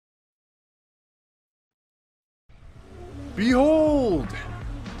Behold!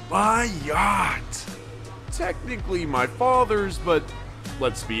 My yacht! Technically my father's, but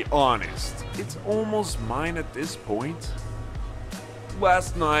let's be honest, it's almost mine at this point.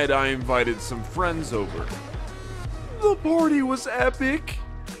 Last night I invited some friends over. The party was epic.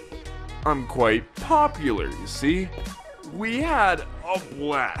 I'm quite popular, you see. We had a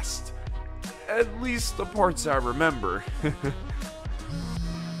blast. At least the parts I remember.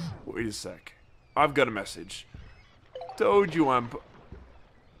 Wait a sec. I've got a message. Told you I'm...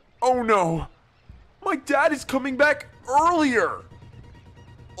 Oh no! My dad is coming back earlier!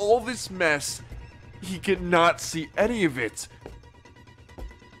 All this mess, he cannot see any of it.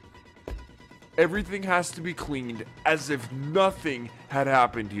 Everything has to be cleaned as if nothing had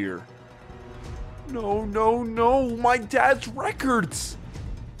happened here. No, no, no, my dad's records!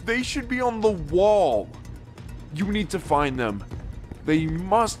 They should be on the wall. You need to find them. They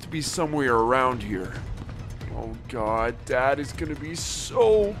must be somewhere around here. Oh god, Dad is gonna be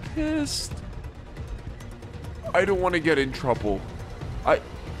so pissed. I don't want to get in trouble.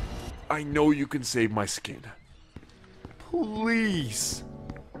 I know you can save my skin. Please.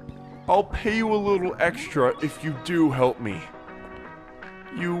 I'll pay you a little extra if you do help me.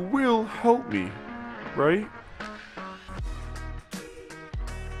 You will help me, right?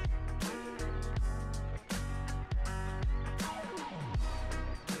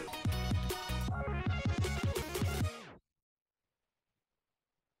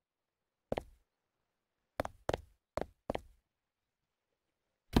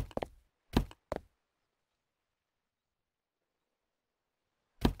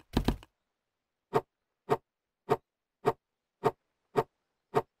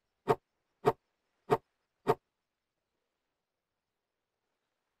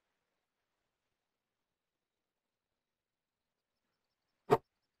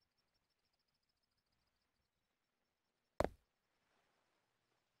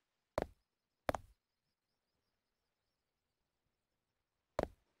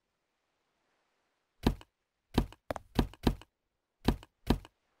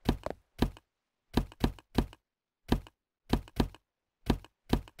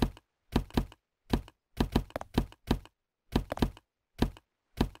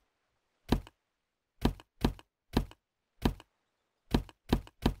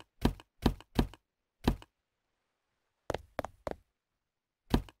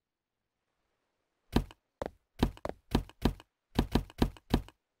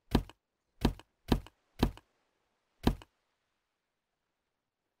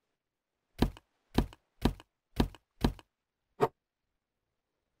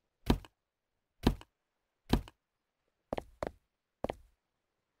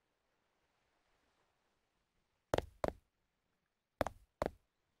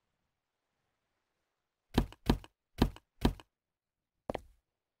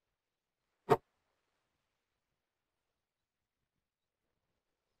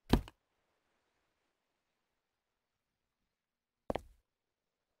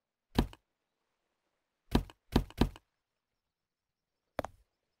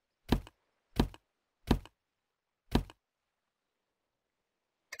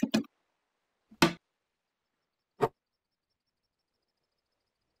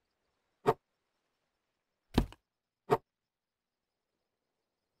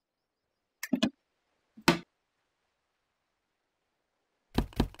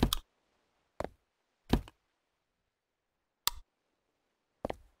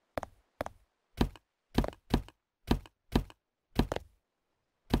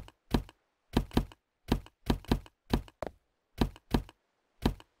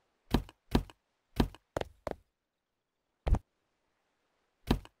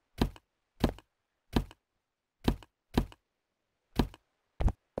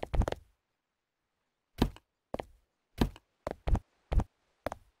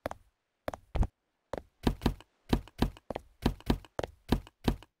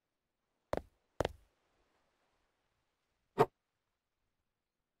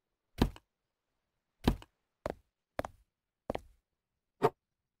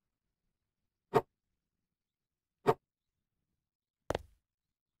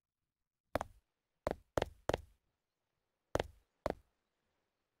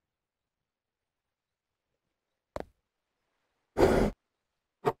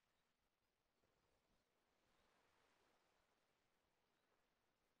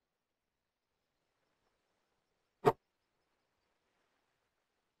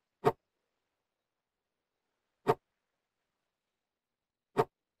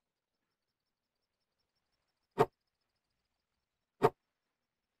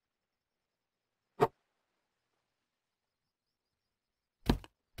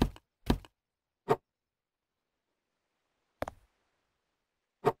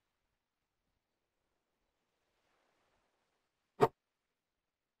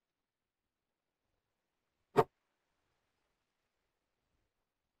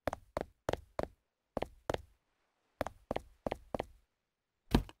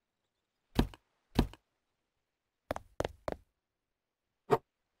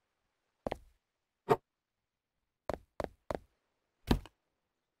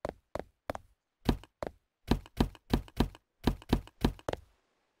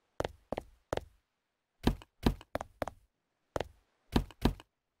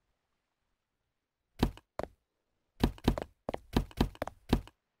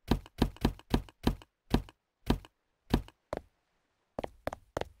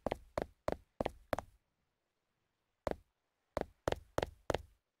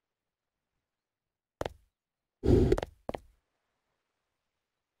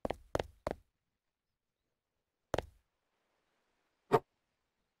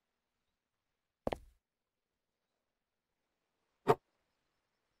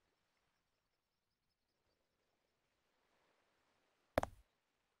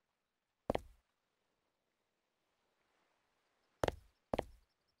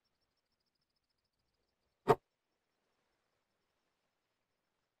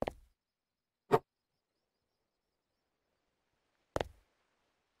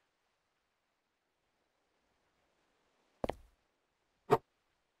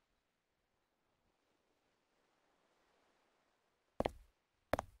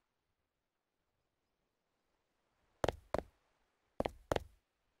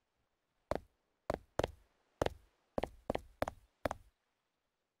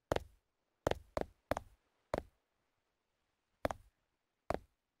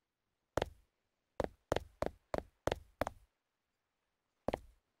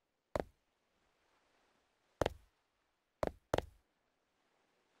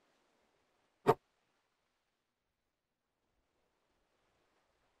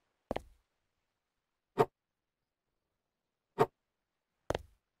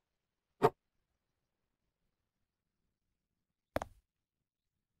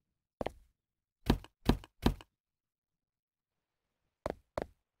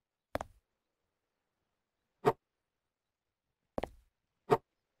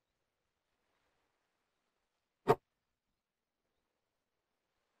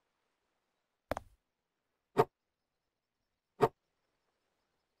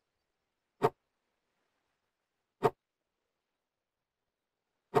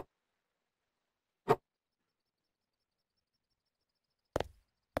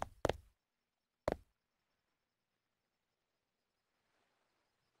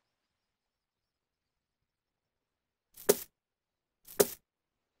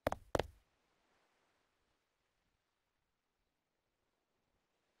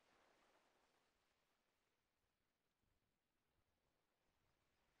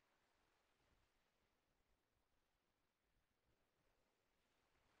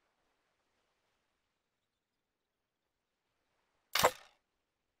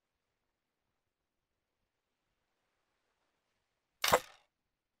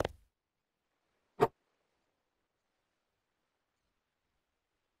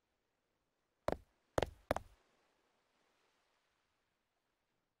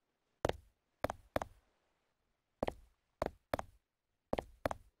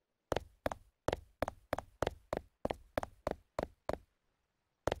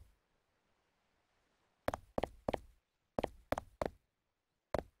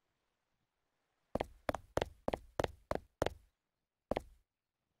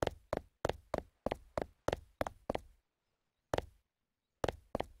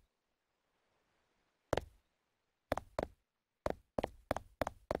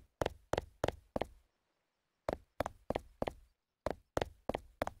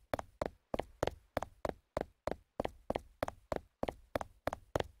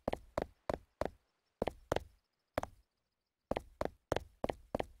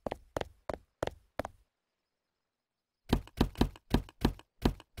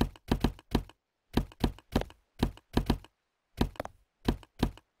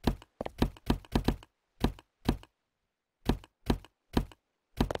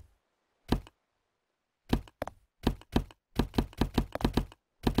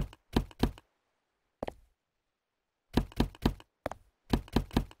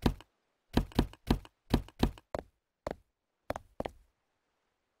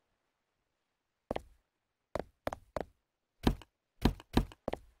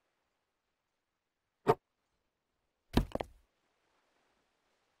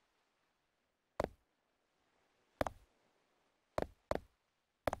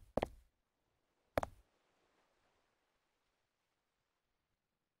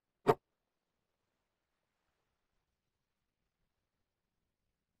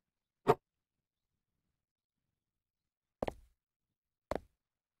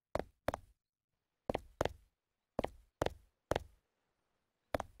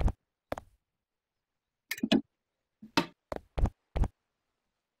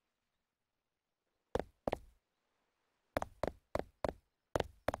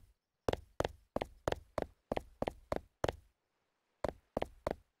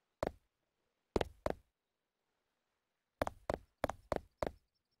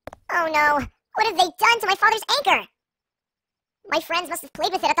 Oh no, what have they done to my father's anchor? My friends must have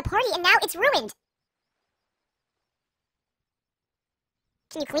played with it at the party and now it's ruined.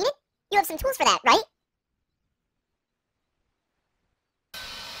 Can you clean it? You have some tools for that, right?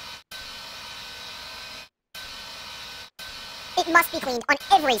 It must be cleaned on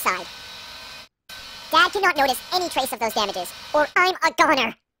every side. Dad cannot notice any trace of those damages, or I'm a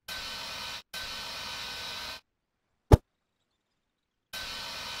goner.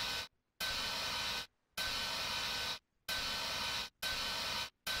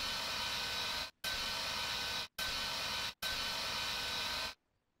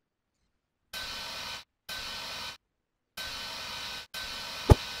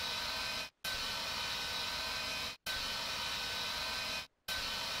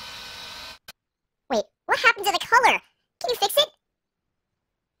 Wait, what happened to the color? Can you fix it?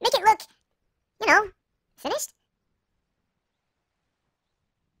 Make it look, finished?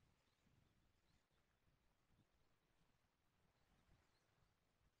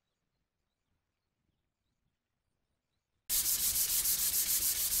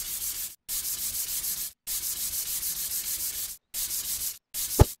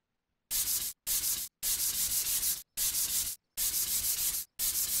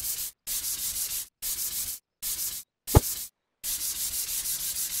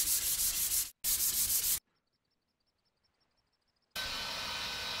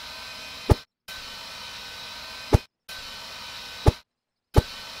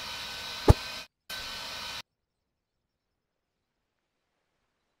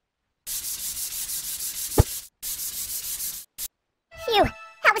 Phew,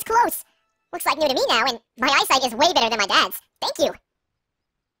 that was close. Looks like new to me now, and my eyesight is way better than my dad's. Thank you.